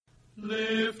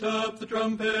Lift up the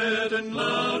trumpet and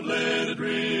loud let it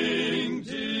ring.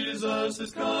 Jesus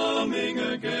is coming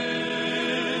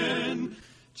again.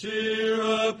 Cheer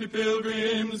up, ye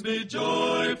pilgrims, be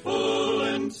joyful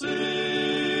and sing.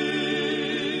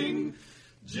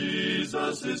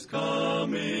 Jesus is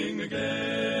coming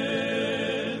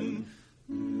again.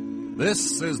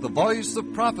 This is the voice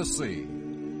of prophecy,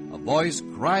 a voice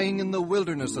crying in the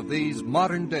wilderness of these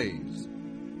modern days.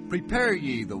 Prepare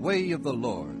ye the way of the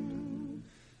Lord.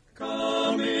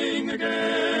 Coming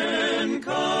again,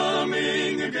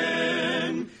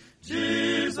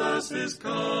 Jesus is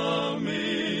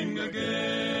coming again.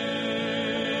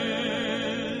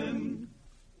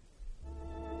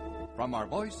 From our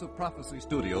Voice of Prophecy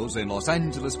studios in Los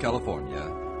Angeles,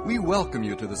 California, we welcome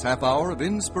you to this half hour of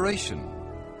inspiration.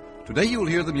 Today you'll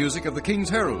hear the music of the King's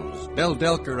Heralds,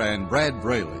 Delker and Brad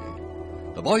Braley.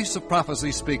 The Voice of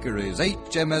Prophecy speaker is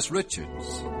H.M.S.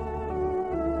 Richards.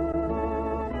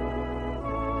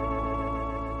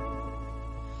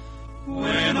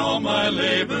 When all my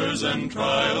labors and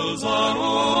trials are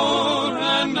o'er,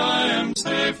 and I am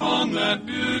safe on that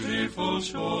beautiful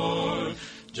shore,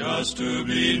 just to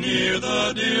be near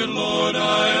the dear Lord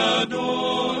I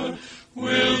adore,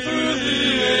 will through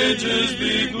the ages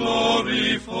be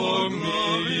glory for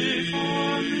me.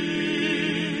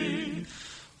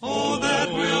 Oh,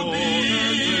 that will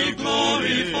be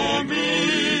glory for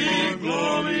me,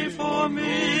 glory for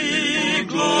me,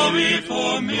 glory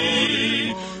for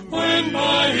me, when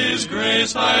by His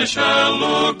grace I shall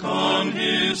look on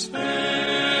His face.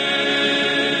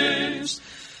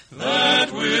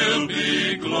 That will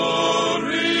be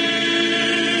glory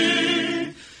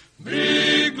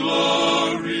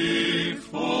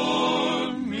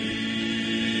for me.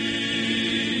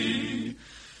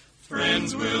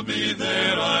 Friends will be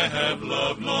there I have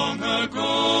loved long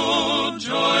ago.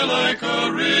 Joy like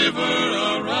a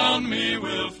river around me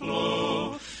will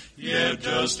flow. Yet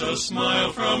just a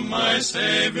smile from my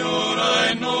Savior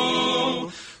I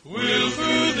know will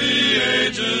through the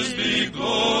ages be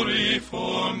glory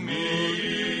for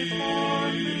me.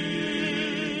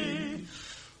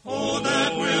 Oh,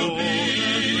 that will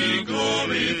be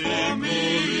glory for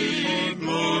me,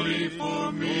 glory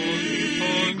for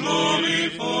me, glory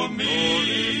for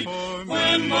me,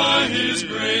 when by His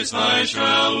grace I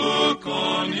shall look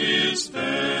on His face.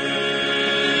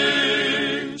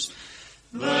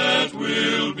 That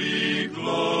will be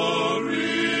glory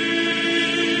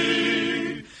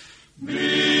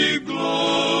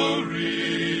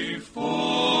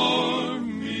for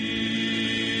me.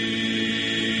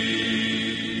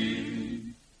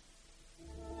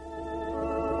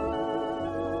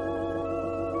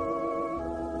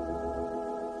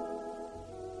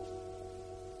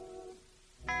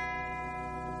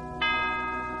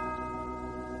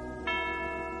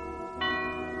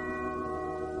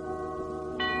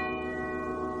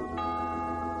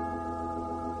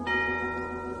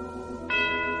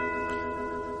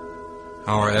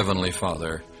 Our Heavenly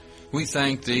Father, we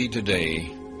thank Thee today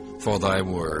for Thy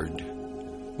Word.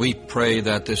 We pray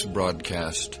that this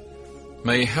broadcast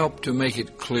may help to make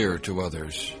it clear to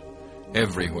others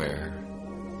everywhere.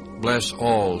 Bless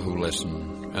all who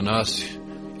listen and us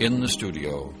in the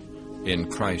studio, in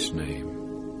Christ's name.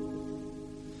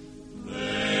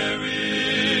 There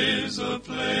is a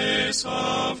place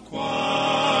of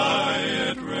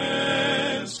quiet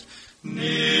rest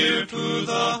near to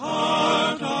the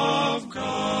heart of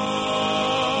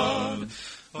God,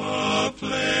 a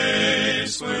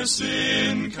place where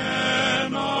sin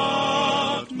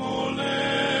cannot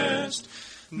molest,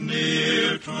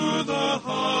 near to the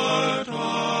heart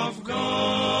of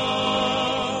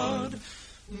God.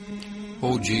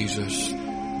 O Jesus,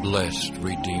 blessed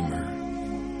Redeemer,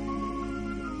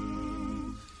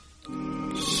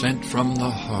 sent from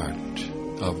the heart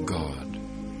of God,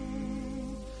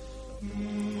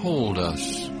 hold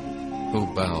us who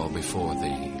bow before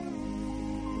Thee,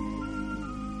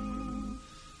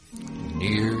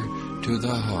 near to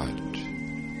the heart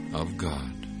of God.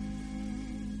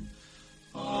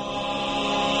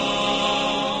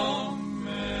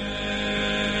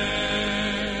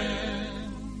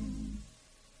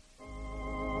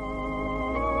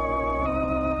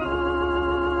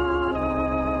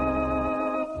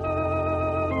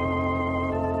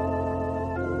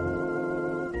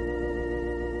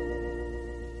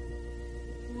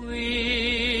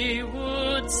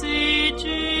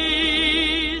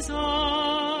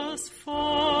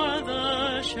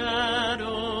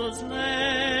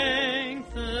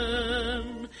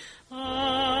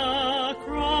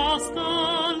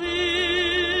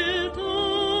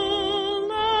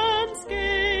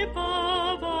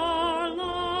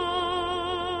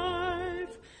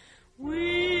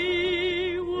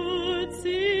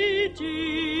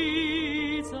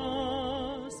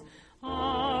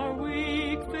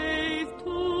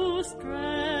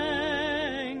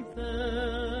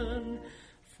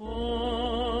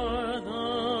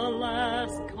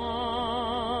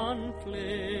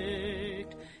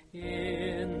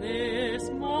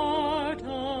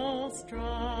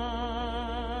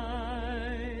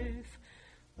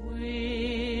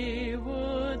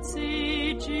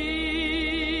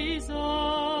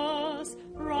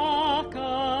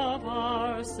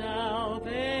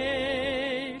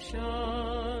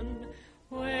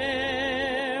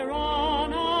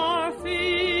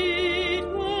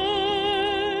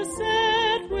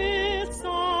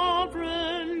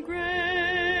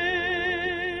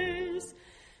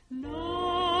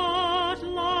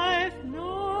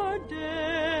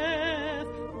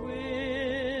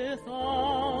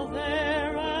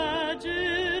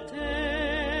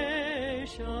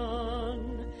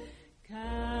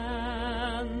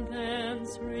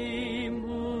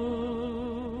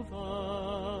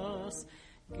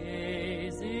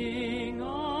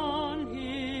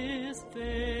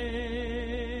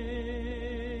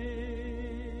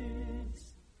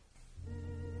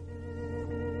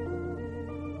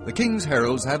 The King's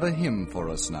Heralds have a hymn for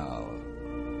us now,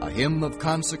 a hymn of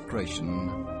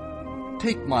consecration.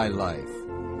 Take my life,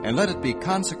 and let it be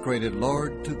consecrated,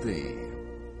 Lord, to Thee.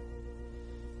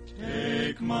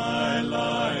 Take my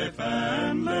life,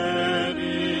 and let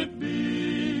it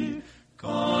be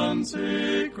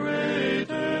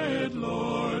consecrated,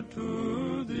 Lord,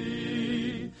 to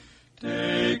Thee.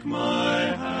 Take my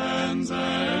hands,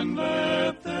 and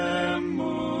let them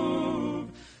move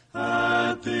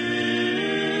at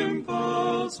the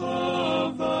impulse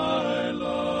of Thy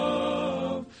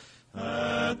love,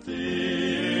 at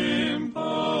the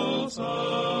impulse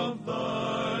of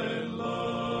Thy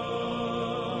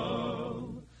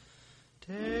love.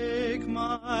 Take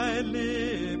my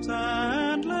lips,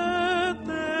 and let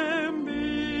them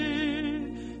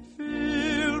be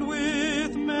filled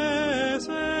with messages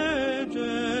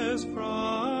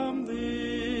from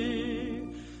Thee.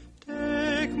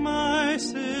 Take my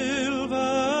silver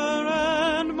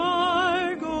and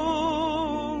my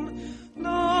gold,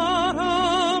 not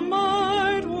a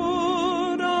mite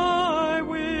would I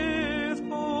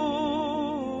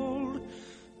withhold,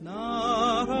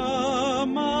 not a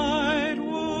mite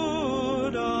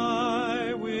would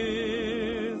I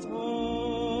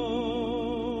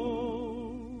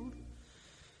withhold.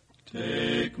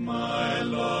 Take my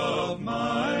love,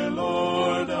 my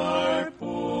Lord, I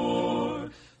pour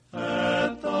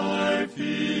at Thy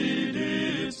feet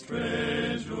its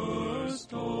treasure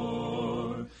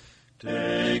store.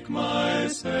 Take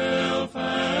myself,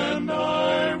 and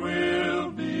I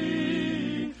will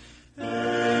be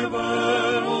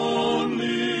ever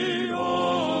only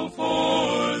all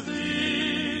for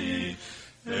Thee,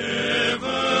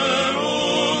 ever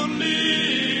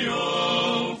only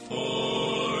all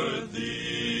for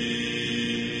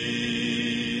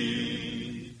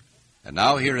Thee. And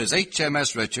now here is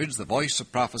H.M.S. Richards, the Voice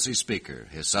of Prophecy speaker.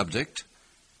 His subject,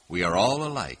 We Are All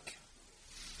Alike.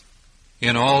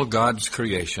 In all God's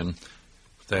creation,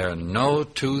 there are no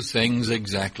two things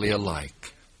exactly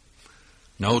alike.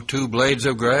 No two blades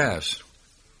of grass.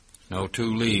 No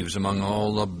two leaves among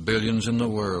all the billions in the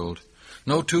world.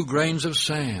 No two grains of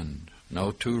sand. No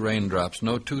two raindrops.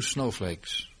 No two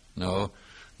snowflakes. No,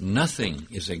 nothing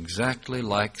is exactly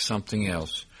like something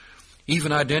else.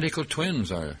 Even identical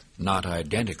twins are not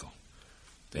identical.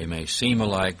 They may seem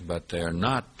alike, but they're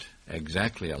not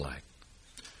exactly alike.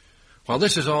 While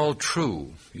this is all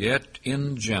true, yet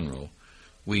in general,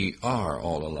 we are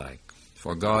all alike.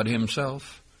 For God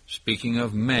Himself, speaking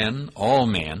of men, all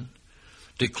men,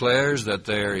 declares that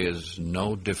there is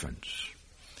no difference.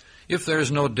 If there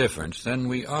is no difference, then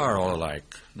we are all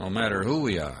alike, no matter who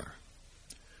we are.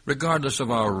 Regardless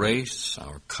of our race,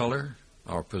 our color,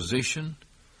 our position,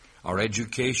 our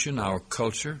education, our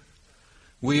culture,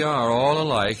 we are all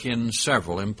alike in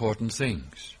several important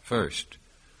things. First,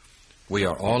 we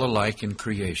are all alike in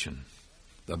creation.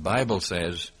 The Bible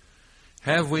says,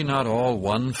 Have we not all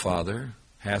one Father?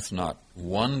 Hath not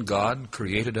one God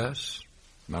created us?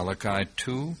 Malachi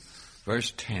 2,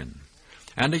 verse 10.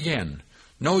 And again,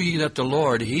 Know ye that the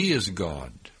Lord, He is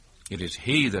God. It is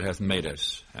He that hath made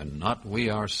us, and not we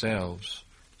ourselves.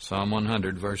 Psalm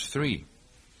 100, verse 3.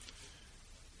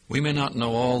 We may not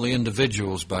know all the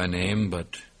individuals by name,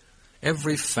 but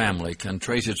every family can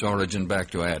trace its origin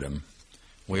back to Adam.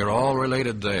 We are all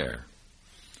related there.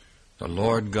 The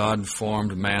Lord God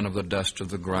formed man of the dust of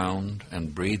the ground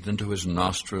and breathed into his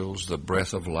nostrils the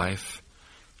breath of life,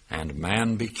 and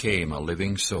man became a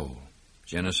living soul.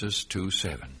 Genesis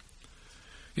 2:7.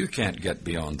 You can't get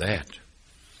beyond that.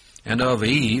 And of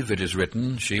Eve it is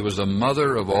written, She was the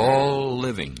mother of all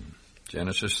living.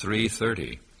 Genesis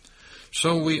 3:30.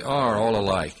 So we are all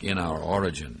alike in our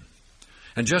origin.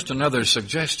 And just another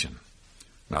suggestion.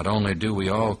 Not only do we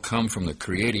all come from the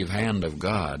creative hand of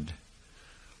God,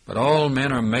 but all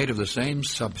men are made of the same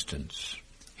substance.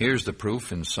 Here's the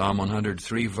proof in Psalm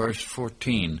 103, verse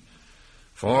 14.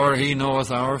 For He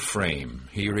knoweth our frame,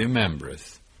 He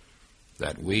remembereth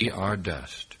that we are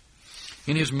dust.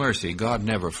 In His mercy, God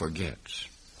never forgets.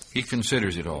 He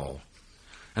considers it all.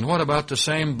 And what about the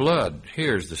same blood?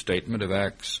 Here's the statement of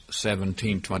Acts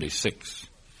 17:26.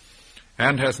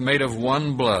 And hath made of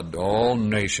one blood all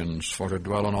nations for to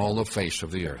dwell on all the face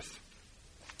of the earth.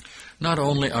 Not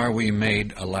only are we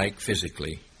made alike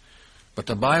physically, but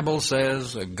the Bible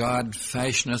says God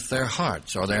fashioneth their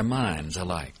hearts or their minds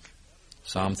alike.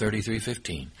 Psalm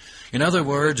 33:15. In other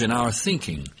words, in our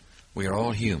thinking, we are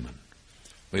all human.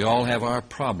 We all have our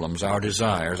problems, our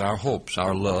desires, our hopes,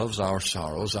 our loves, our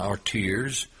sorrows, our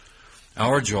tears,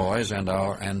 our joys, and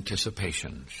our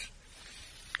anticipations.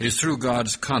 It is through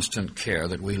God's constant care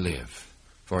that we live,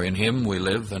 for in Him we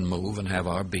live and move and have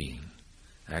our being.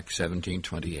 Acts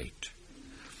 17:28.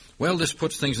 Well, this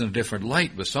puts things in a different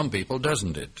light with some people,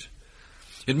 doesn't it?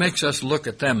 It makes us look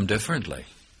at them differently.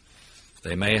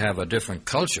 They may have a different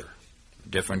culture,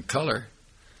 different color,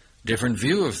 different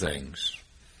view of things.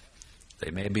 They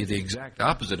may be the exact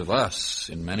opposite of us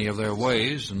in many of their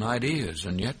ways and ideas,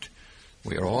 and yet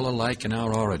we are all alike in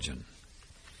our origin,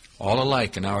 all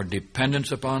alike in our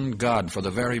dependence upon God for the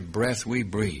very breath we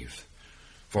breathe,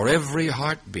 for every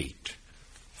heartbeat,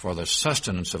 for the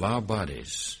sustenance of our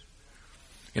bodies.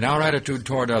 In our attitude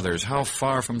toward others, how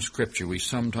far from Scripture we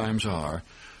sometimes are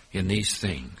in these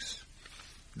things.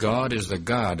 God is the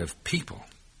God of people.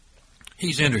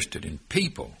 He's interested in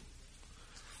people,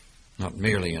 not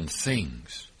merely in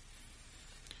things.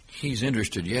 He's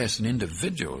interested, yes, in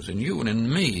individuals, in you and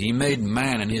in me. He made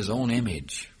man in his own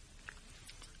image.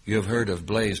 You have heard of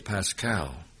Blaise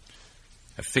Pascal,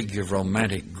 a figure of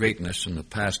romantic greatness in the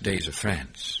past days of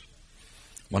France,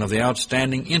 one of the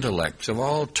outstanding intellects of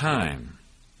all time.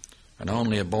 And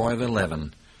only a boy of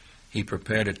 11, he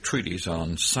prepared a treatise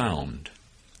on sound.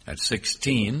 At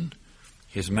 16,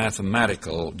 his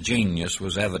mathematical genius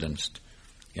was evidenced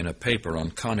in a paper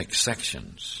on conic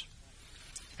sections.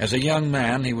 As a young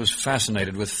man, he was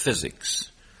fascinated with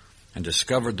physics and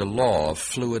discovered the law of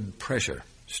fluid pressure,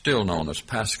 still known as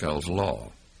Pascal's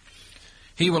law.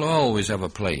 He will always have a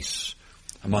place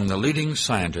among the leading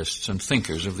scientists and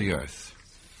thinkers of the earth.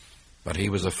 But he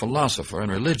was a philosopher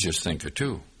and religious thinker,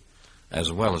 too, as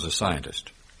well as a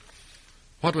scientist.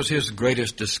 What was his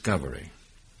greatest discovery?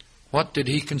 What did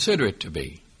he consider it to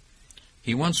be?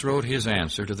 He once wrote his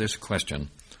answer to this question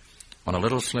on a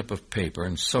little slip of paper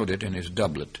and sewed it in his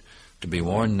doublet to be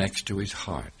worn next to his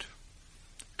heart.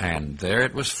 And there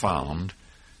it was found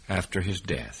after his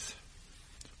death.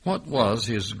 What was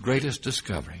his greatest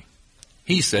discovery?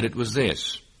 He said it was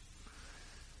this.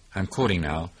 I'm quoting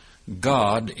now,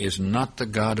 God is not the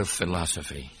God of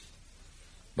philosophy,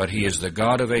 but he is the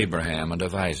God of Abraham and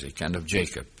of Isaac and of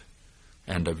Jacob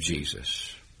and of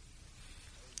Jesus.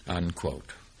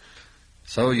 Unquote.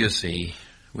 So you see,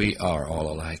 we are all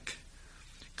alike,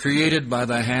 created by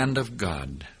the hand of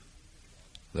God,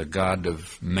 the God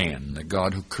of men, the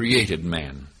God who created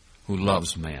man, who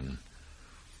loves men,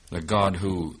 the God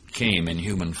who came in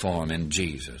human form in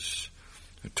Jesus,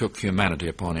 who took humanity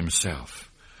upon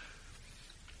himself.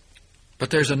 But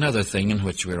there's another thing in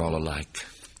which we're all alike.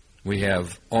 We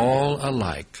have all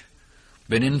alike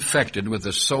been infected with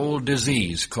the soul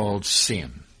disease called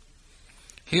sin.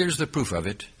 Here's the proof of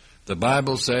it. The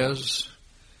Bible says,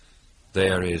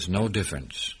 there is no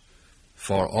difference,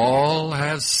 for all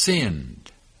have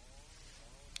sinned.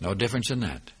 No difference in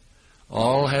that.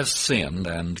 All have sinned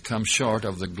and come short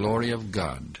of the glory of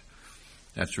God.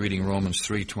 That's reading Romans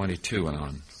 3:22 and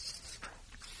on.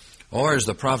 Or as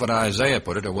the prophet Isaiah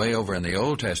put it away over in the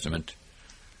Old Testament,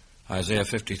 Isaiah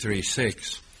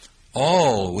 53:6,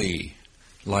 all we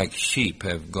like sheep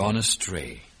have gone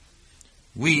astray.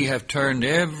 We have turned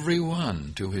every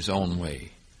one to his own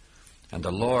way, and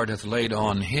the Lord hath laid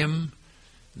on him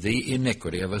the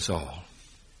iniquity of us all.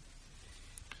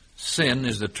 Sin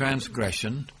is the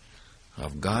transgression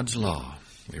of God's law.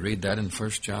 We read that in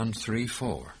 1 John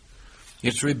 3:4.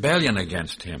 It's rebellion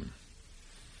against him.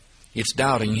 It's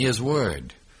doubting his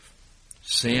word.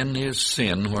 Sin is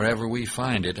sin wherever we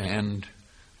find it, and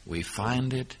we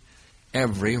find it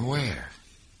everywhere.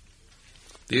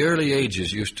 The early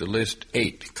ages used to list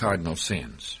 8 cardinal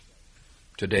sins.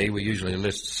 Today we usually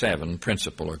list 7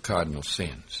 principal or cardinal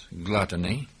sins: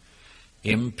 gluttony,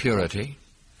 impurity,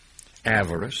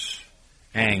 avarice,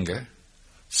 anger,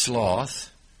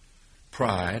 sloth,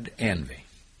 pride, envy.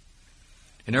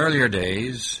 In earlier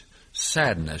days,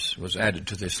 sadness was added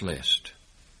to this list.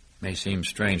 May seem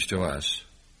strange to us.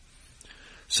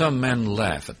 Some men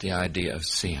laugh at the idea of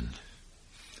sin.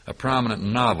 A prominent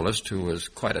novelist who was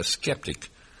quite a skeptic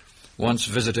once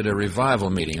visited a revival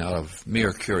meeting out of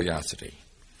mere curiosity.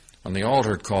 When the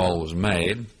altar call was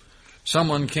made,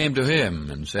 someone came to him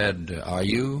and said, "Are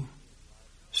you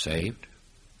saved?"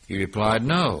 He replied,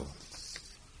 "No."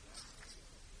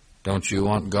 "Don't you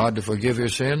want God to forgive your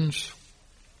sins?"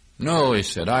 "No," he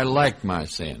said, "I like my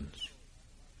sins."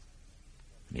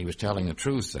 And he was telling the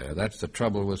truth there. That's the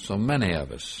trouble with so many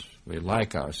of us. We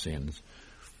like our sins.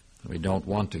 We don't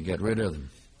want to get rid of them.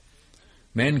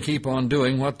 Men keep on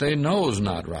doing what they know is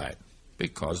not right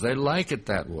because they like it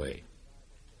that way.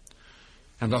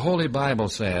 And the Holy Bible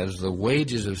says the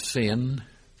wages of sin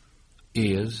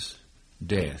is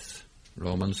death.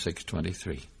 Romans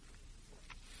 6:23.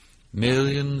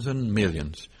 Millions and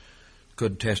millions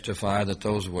could testify that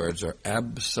those words are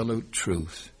absolute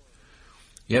truth.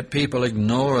 Yet people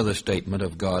ignore the statement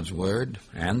of God's Word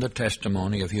and the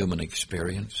testimony of human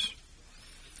experience.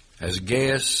 As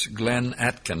Gaius Glenn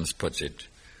Atkins puts it,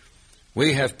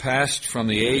 we have passed from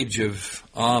the age of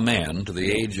amen to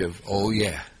the age of oh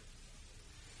yeah.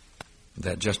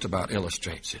 That just about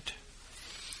illustrates it.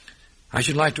 I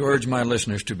should like to urge my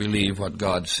listeners to believe what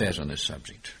God says on this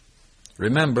subject.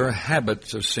 Remember,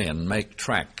 habits of sin make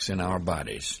tracks in our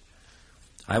bodies.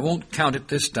 I won't count it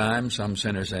this time, some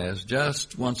sinner says,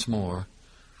 just once more,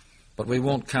 but we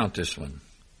won't count this one.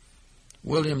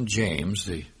 William James,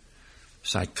 the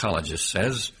psychologist,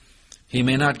 says he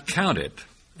may not count it,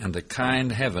 and the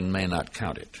kind heaven may not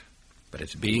count it, but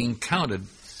it's being counted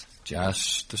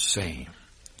just the same.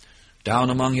 Down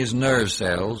among his nerve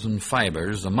cells and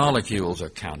fibers, the molecules are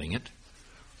counting it,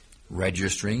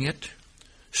 registering it,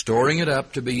 storing it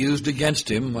up to be used against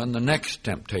him when the next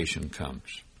temptation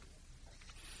comes.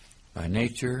 By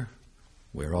nature,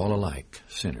 we're all alike,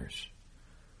 sinners.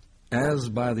 As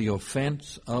by the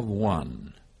offense of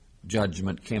one,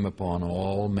 judgment came upon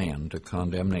all men to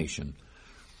condemnation.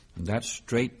 And that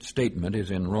straight statement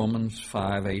is in Romans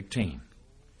 5:18.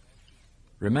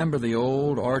 Remember the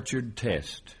old orchard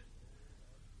test.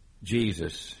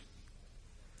 Jesus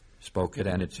spoke it,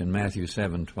 and it's in Matthew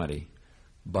 7:20.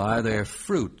 By their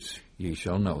fruits ye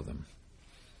shall know them.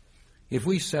 If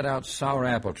we set out sour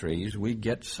apple trees, we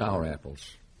get sour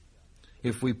apples.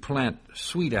 If we plant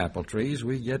sweet apple trees,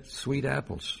 we get sweet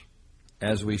apples.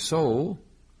 As we sow,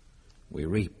 we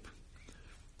reap.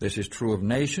 This is true of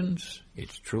nations.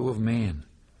 It's true of men.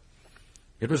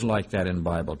 It was like that in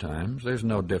Bible times. There's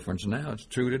no difference now. It's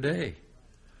true today.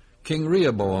 King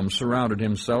Rehoboam surrounded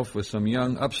himself with some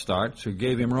young upstarts who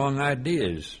gave him wrong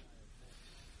ideas.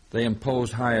 They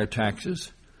imposed higher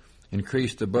taxes,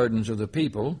 increased the burdens of the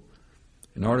people,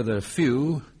 in order that a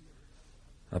few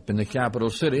up in the capital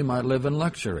city might live in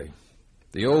luxury.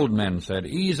 The old men said,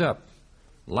 ease up,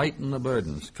 lighten the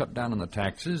burdens, cut down on the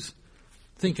taxes,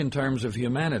 think in terms of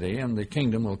humanity, and the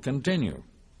kingdom will continue.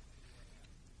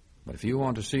 But if you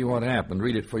want to see what happened,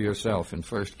 read it for yourself in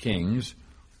 1 Kings,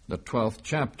 the 12th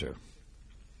chapter.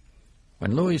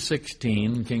 When Louis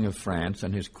XVI, King of France,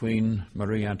 and his Queen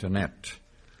Marie Antoinette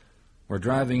were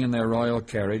driving in their royal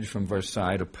carriage from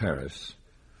Versailles to Paris,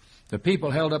 the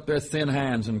people held up their thin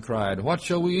hands and cried, "What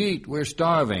shall we eat? We're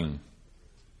starving."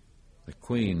 The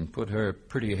Queen put her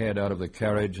pretty head out of the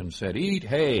carriage and said, "Eat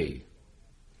hay."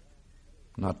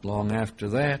 Not long after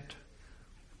that,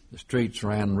 the streets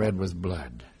ran red with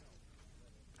blood,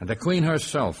 and the Queen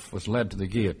herself was led to the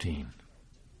guillotine.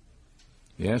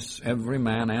 Yes, every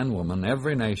man and woman,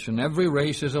 every nation, every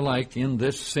race is alike in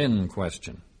this sin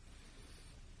question.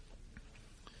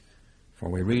 For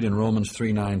we read in Romans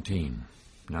 3:19,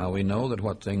 now we know that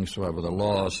what things soever the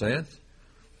law saith,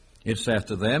 it saith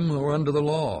to them who are under the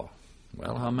law.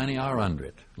 Well, how many are under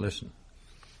it? Listen.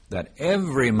 That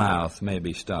every mouth may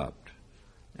be stopped,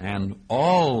 and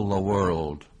all the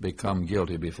world become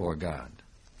guilty before God.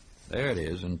 There it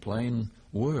is in plain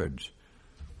words.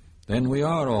 Then we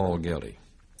are all guilty.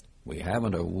 We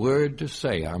haven't a word to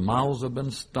say. Our mouths have been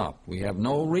stopped. We have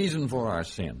no reason for our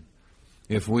sin.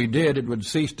 If we did, it would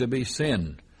cease to be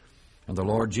sin. And the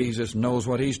Lord Jesus knows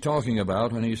what he's talking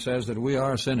about when he says that we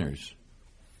are sinners.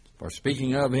 For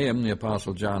speaking of him, the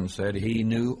Apostle John said, he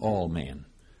knew all men,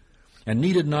 and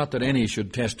needed not that any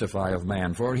should testify of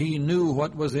man, for he knew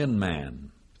what was in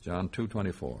man. John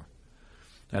 2:24.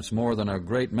 That's more than a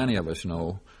great many of us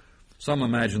know. Some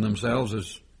imagine themselves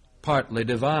as partly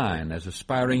divine, as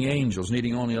aspiring angels,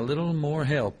 needing only a little more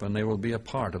help, and they will be a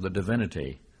part of the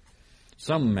divinity.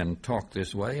 Some men talk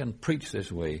this way and preach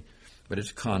this way, but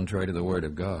it's contrary to the Word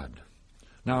of God.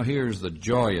 Now here's the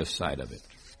joyous side of it.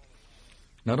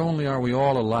 Not only are we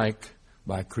all alike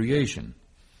by creation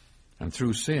and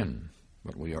through sin,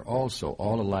 but we are also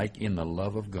all alike in the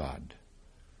love of God.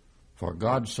 For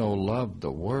God so loved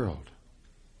the world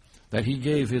that he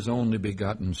gave his only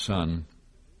begotten Son,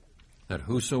 that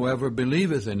whosoever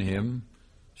believeth in him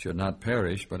should not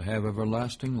perish, but have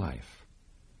everlasting life.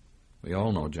 We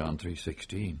all know John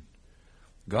 3:16.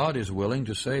 God is willing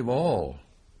to save all,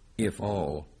 if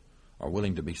all are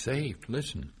willing to be saved.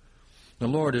 Listen, the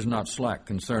Lord is not slack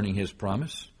concerning his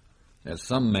promise, as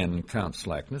some men count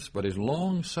slackness, but is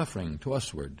long-suffering to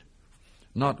usward,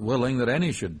 not willing that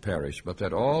any should perish, but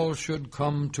that all should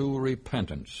come to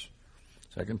repentance.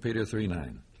 2 Peter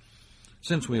 3:9.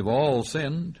 Since we've all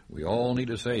sinned, we all need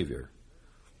a Savior.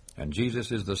 And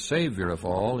Jesus is the Savior of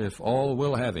all, if all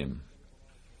will have him.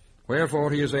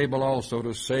 Wherefore he is able also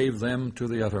to save them to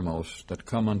the uttermost that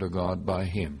come unto God by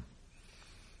him.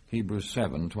 Hebrews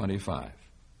 7:25.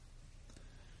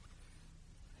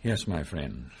 Yes, my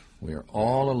friend, we are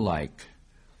all alike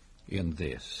in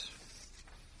this.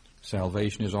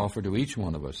 Salvation is offered to each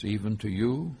one of us, even to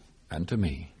you and to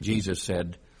me. Jesus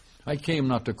said, I came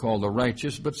not to call the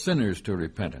righteous, but sinners to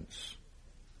repentance.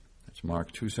 That's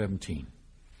Mark 2:17.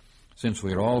 Since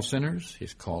we are all sinners,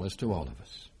 his call is to all of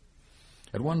us.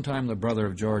 At one time, the brother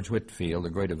of George Whitefield, the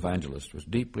great evangelist, was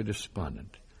deeply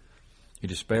despondent. He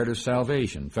despaired of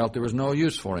salvation, felt there was no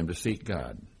use for him to seek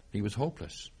God. He was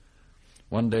hopeless.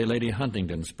 One day, Lady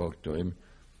Huntington spoke to him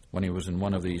when he was in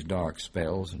one of these dark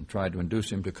spells and tried to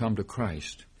induce him to come to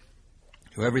Christ.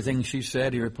 To everything she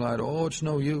said, he replied, "Oh, it's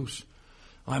no use.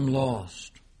 I'm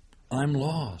lost. I'm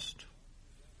lost."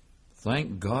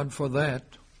 "Thank God for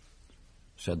that,"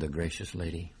 said the gracious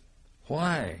lady.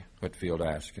 "Why?" Whitefield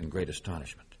asked in great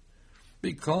astonishment.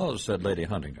 "Because," said Lady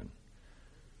Huntington,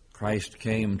 "Christ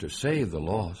came to save the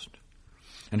lost.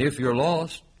 And if you're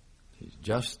lost, he's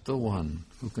just the one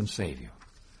who can save you."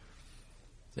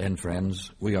 Then,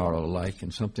 friends, we are alike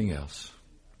in something else.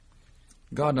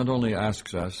 God not only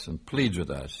asks us and pleads with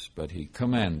us, but he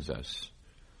commands us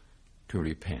to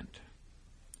repent.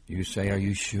 You say, "Are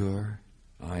you sure?"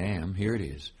 I am. Here it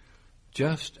is.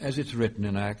 Just as it's written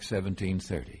in Acts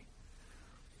 17:30.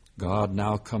 God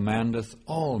now commandeth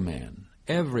all men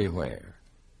everywhere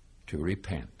to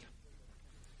repent.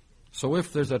 So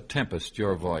if there's a tempest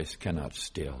your voice cannot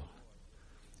still,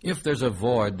 if there's a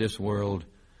void this world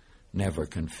never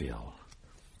can fill,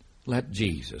 let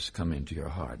Jesus come into your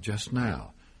heart. Just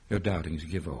now, your doubtings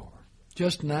give over.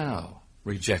 Just now,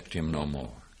 reject him no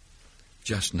more.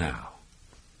 Just now,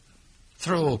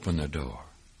 throw open the door.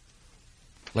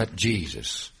 Let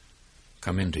Jesus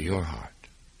come into your heart.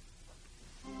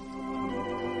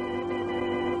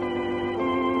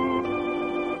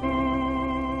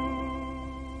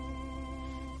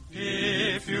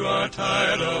 If you are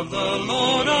tired of the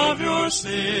load of your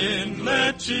sin,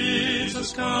 let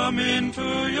Jesus come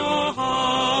into your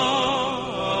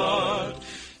heart.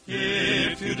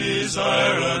 If you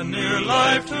desire a new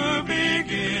life to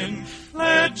begin,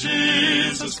 let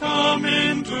Jesus come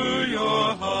into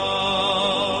your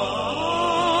heart.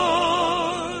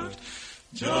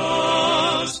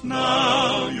 Just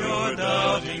now your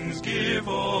doubtings give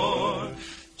o'er.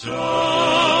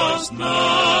 Just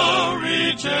now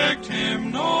reject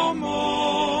him no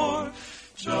more.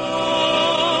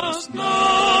 Just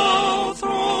now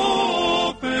throw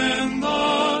open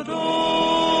the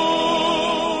door.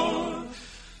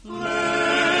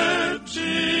 Let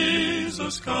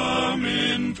Jesus come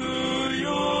into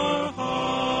your heart.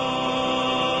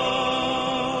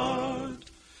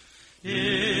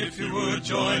 If you would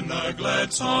join the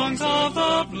glad songs of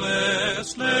the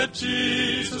blessed, let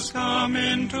Jesus come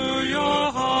into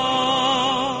your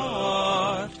heart.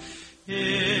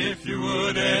 If you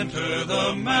would enter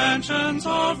the mansions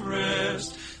of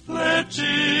rest, let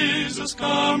Jesus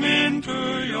come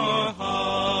into your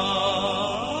heart.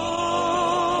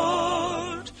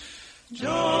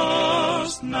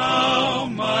 Just now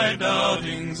my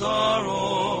doubtings are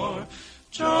o'er.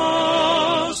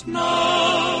 Just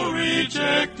now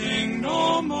rejecting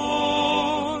no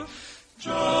more.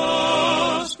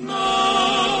 Just now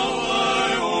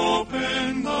I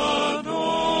open the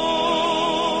door,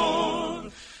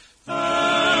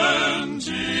 and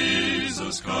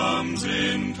Jesus comes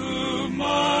into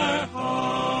my heart.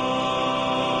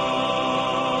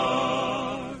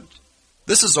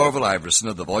 This is Orville Iverson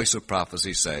of the Voice of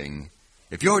Prophecy saying,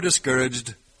 if you're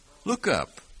discouraged, look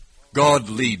up. God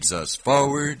leads us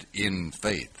forward in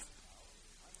faith.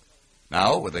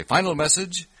 Now, with a final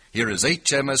message, here is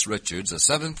H.M.S. Richards, a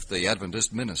Seventh-day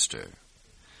Adventist minister.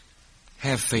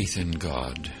 Have faith in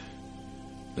God,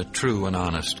 the true and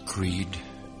honest creed.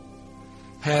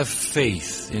 Have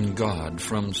faith in God,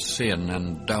 from sin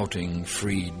and doubting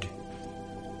freed.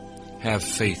 Have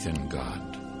faith in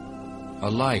God,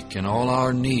 alike in all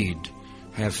our need.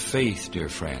 Have faith, dear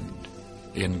friend,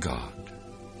 in God.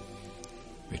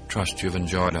 We trust you've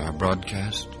enjoyed our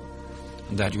broadcast,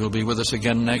 and that you'll be with us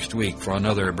again next week for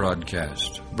another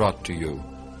broadcast brought to you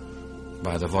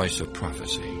by the Voice of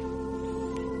Prophecy.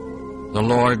 The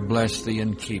Lord bless thee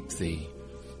and keep thee.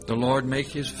 The Lord make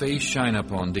his face shine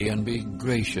upon thee and be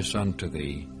gracious unto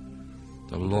thee.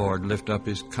 The Lord lift up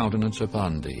his countenance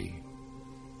upon thee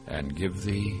and give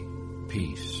thee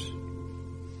peace.